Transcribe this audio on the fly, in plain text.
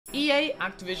EA,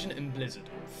 Activision and Blizzard,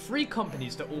 3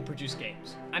 companies that all produce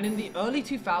games, and in the early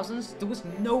 2000s there was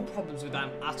no problems with them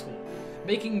at all,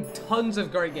 making tons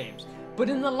of great games. But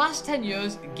in the last 10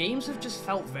 years, games have just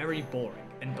felt very boring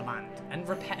and bland and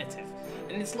repetitive,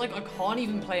 and it's like I can't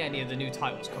even play any of the new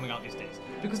titles coming out these days,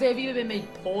 because they have either been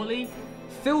made poorly,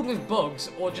 filled with bugs,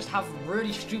 or just have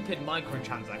really stupid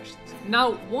microtransactions.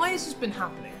 Now, why has this been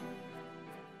happening?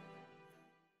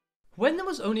 When there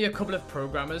was only a couple of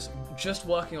programmers just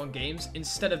working on games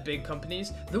instead of big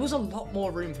companies, there was a lot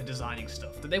more room for designing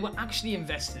stuff that they were actually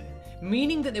invested in,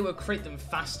 meaning that they would create them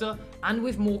faster and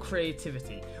with more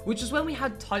creativity, which is when we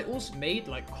had titles made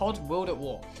like COD World at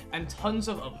War and tons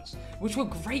of others, which were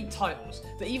great titles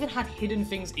that even had hidden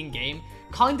things in-game,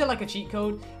 kinda like a cheat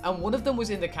code, and one of them was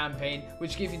in the campaign,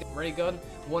 which gave you the ray gun,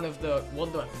 one of the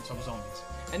wonder weapons of zombies.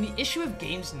 And the issue of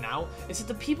games now is that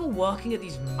the people working at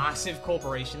these massive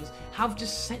corporations have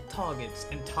just set targets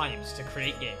and times to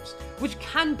create games, which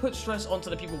can put stress onto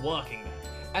the people working there.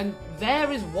 And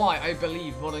there is why I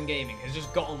believe modern gaming has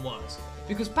just gotten worse.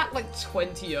 Because back like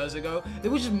 20 years ago, they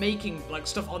were just making like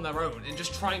stuff on their own and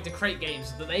just trying to create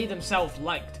games that they themselves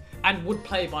liked and would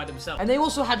play by themselves. And they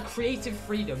also had creative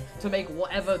freedom to make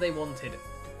whatever they wanted,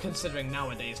 considering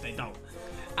nowadays they don't.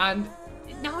 And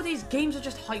nowadays, games are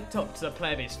just hyped up to the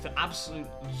player base for absolute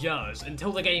years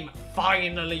until the game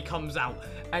finally comes out,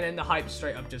 and then the hype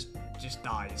straight up just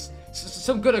dies. So,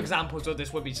 some good examples of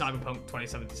this would be Cyberpunk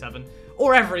 2077,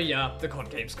 or every year the COD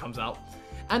games comes out.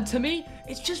 And to me,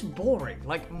 it's just boring.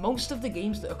 Like, most of the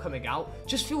games that are coming out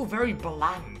just feel very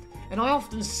bland. And I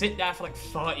often sit there for like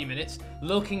 30 minutes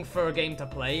looking for a game to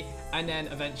play, and then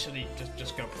eventually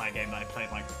just go play a game that I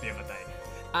played like the other day.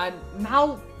 And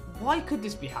now, why could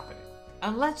this be happening?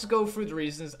 And let's go through the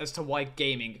reasons as to why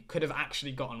gaming could have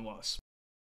actually gotten worse.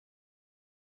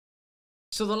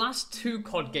 So the last 2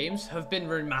 COD games have been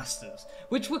remasters,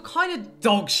 which were kind of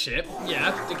dog shit.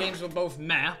 Yeah, the games were both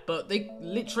meh, but they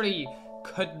literally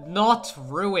could not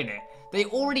ruin it. They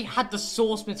already had the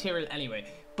source material anyway.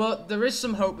 But there is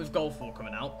some hope with Gulf War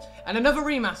coming out, and another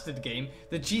remastered game,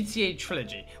 the GTA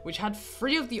Trilogy, which had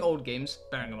 3 of the old games,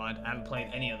 bearing in mind I haven't played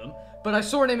any of them, but I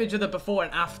saw an image of the before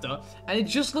and after, and it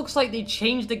just looks like they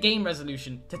changed the game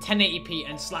resolution to 1080p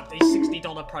and slapped a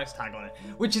 $60 price tag on it,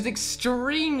 which is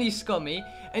extremely scummy,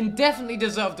 and definitely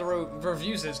deserved the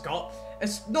reviews it's got,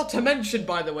 not to mention,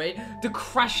 by the way, the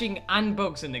crashing and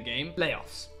bugs in the game,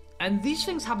 layoffs. And these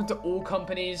things happen to all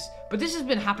companies, but this has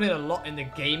been happening a lot in the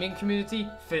gaming community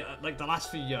for like the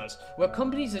last few years, where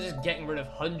companies are just getting rid of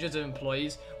hundreds of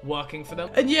employees working for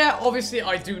them. And yeah, obviously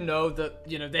I do know that,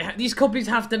 you know, these companies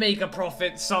have to make a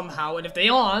profit somehow, and if they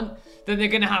aren't, then they're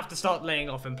gonna have to start laying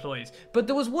off employees. But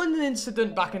there was one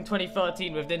incident back in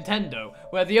 2013 with Nintendo,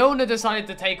 where the owner decided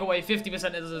to take away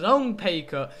 50% of his own pay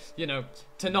cut, you know,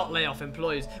 to not lay off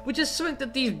employees, which is something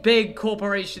that these big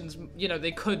corporations, you know,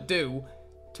 they could do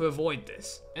to avoid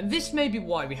this. And this may be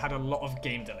why we had a lot of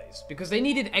game delays, because they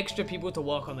needed extra people to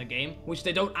work on the game, which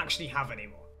they don't actually have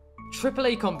anymore.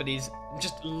 AAA companies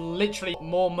just literally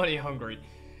more money hungry.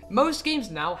 Most games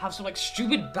now have some like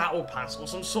stupid battle pass or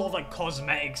some sort of like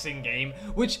cosmetics in game,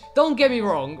 which, don't get me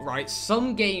wrong, right,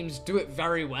 some games do it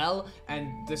very well and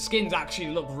the skins actually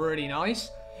look really nice.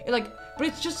 But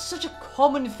it's just such a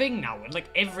common thing now in like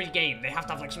every game. They have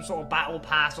to have like some sort of battle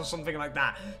pass or something like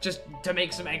that just to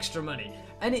make some extra money.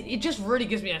 And it just really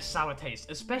gives me a sour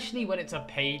taste, especially when it's a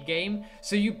paid game.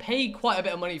 So you pay quite a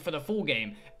bit of money for the full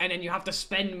game and then you have to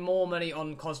spend more money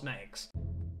on cosmetics.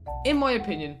 In my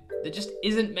opinion, there just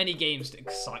isn't many games that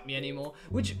excite me anymore,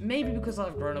 which may be because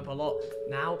I've grown up a lot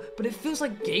now, but it feels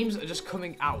like games are just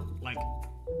coming out like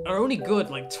are only good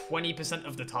like 20%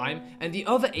 of the time, and the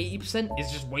other 80%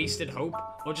 is just wasted hope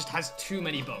or just has too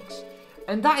many bugs.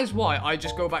 And that is why I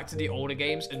just go back to the older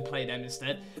games and play them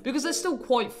instead, because they're still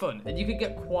quite fun and you can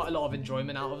get quite a lot of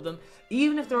enjoyment out of them,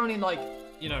 even if they're only like,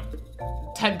 you know,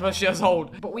 10 plus years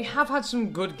old. But we have had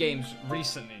some good games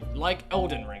recently, like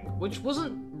Elden Ring, which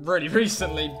wasn't really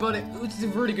recently, but it's a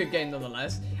really good game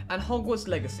nonetheless, and Hogwarts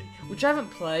Legacy, which I haven't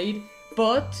played,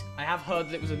 but I have heard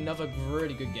that it was another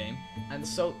really good game, and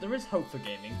so there is hope for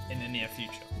gaming in the near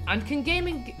future. And can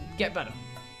gaming get better?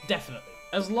 Definitely.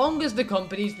 As long as the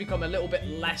companies become a little bit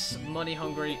less money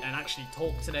hungry and actually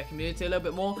talk to their community a little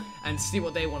bit more and see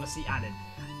what they want to see added.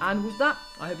 And with that,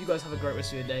 I hope you guys have a great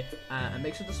rest of your day, and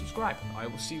make sure to subscribe. I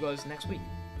will see you guys next week.